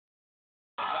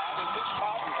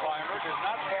does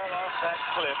not fall off that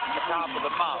cliff at the top of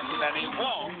the mountain, and he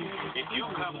won't if you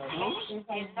come close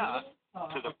enough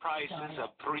to the prices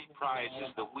of 3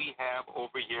 prizes that we have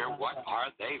over here. What are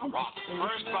they, Rock?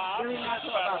 First, Bob,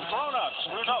 battle grown-ups.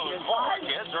 Who knows? More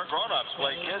kids or grown-ups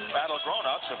play Kids Battle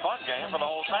Grown-ups, a fun game for the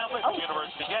whole family from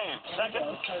University Games. Second,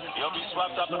 you'll be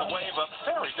swept up in a wave of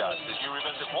fairy dust as you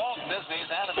revisit Walt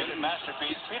Disney's animated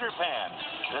masterpiece, Peter Pan.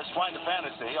 This flight of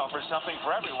fantasy offers something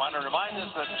for everyone and reminds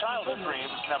us that childhood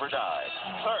dreams never die.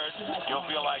 Third, you'll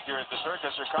feel like you're at the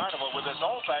circus or carnival with this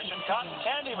old-fashioned cotton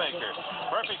candy maker.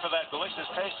 Perfect for that delicious,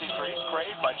 tasty treat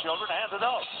craved by children and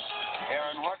adults.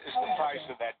 Aaron, what is the price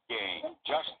of that game?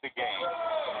 Just the game.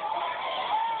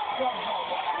 $17.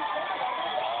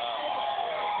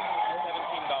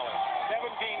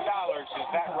 Is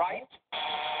that right?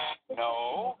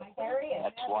 No.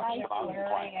 That's one mountain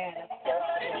point.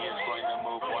 He is going to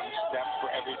move 1 step for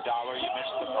every dollar you miss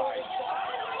the price.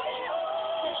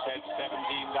 You said $17.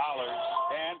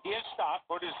 And he has stopped.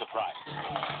 What is the price?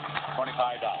 $25.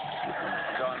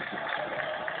 Done.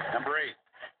 Number 8.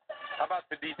 How about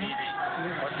the DVD?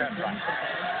 What's that price?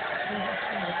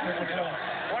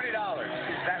 $20.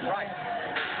 Is that right?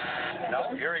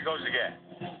 No. Here he goes again.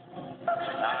 9,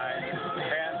 10,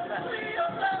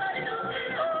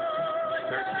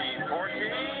 13, 14,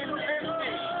 15.